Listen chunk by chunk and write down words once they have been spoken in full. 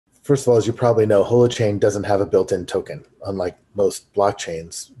First of all, as you probably know, Holochain doesn't have a built-in token, unlike most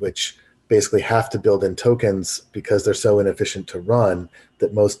blockchains, which basically have to build in tokens because they're so inefficient to run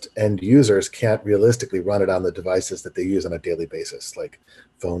that most end users can't realistically run it on the devices that they use on a daily basis, like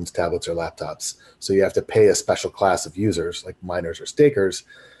phones, tablets, or laptops. So you have to pay a special class of users, like miners or stakers,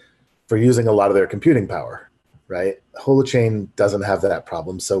 for using a lot of their computing power, right? Holochain doesn't have that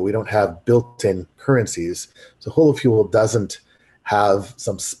problem, so we don't have built-in currencies. So HoloFuel doesn't have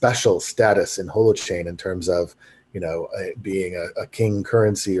some special status in Holochain in terms of, being a king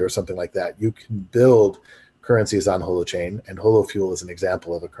currency or something like that. You can build currencies on Holochain, and HoloFuel is an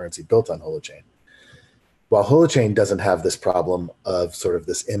example of a currency built on Holochain. While Holochain doesn't have this problem of sort of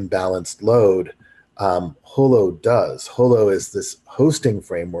this imbalanced load, Holo does. Holo is this hosting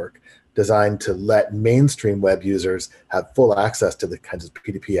framework designed to let mainstream web users have full access to the kinds of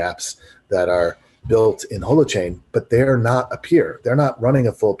P2P apps that are built in Holochain, but they're not a peer. They're not running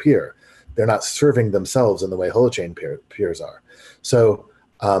a full peer. They're not serving themselves in the way Holochain peers are. So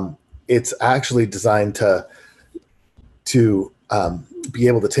it's actually designed to be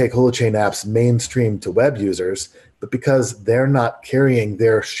able to take Holochain apps mainstream to web users, but because they're not carrying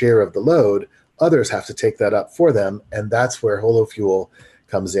their share of the load, others have to take that up for them. And that's where HoloFuel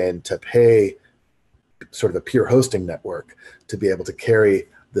comes in to pay sort of a peer hosting network to be able to carry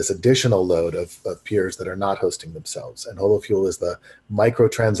this additional load of peers that are not hosting themselves. And HoloFuel is the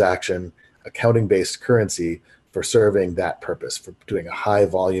microtransaction accounting-based currency for serving that purpose, for doing a high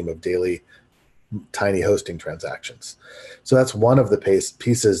volume of daily tiny hosting transactions. So that's one of the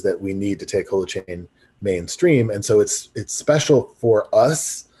pieces that we need to take Holochain mainstream. And so it's special for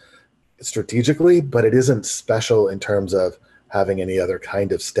us strategically, but it isn't special in terms of having any other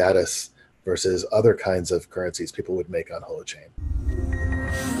kind of status versus other kinds of currencies people would make on Holochain.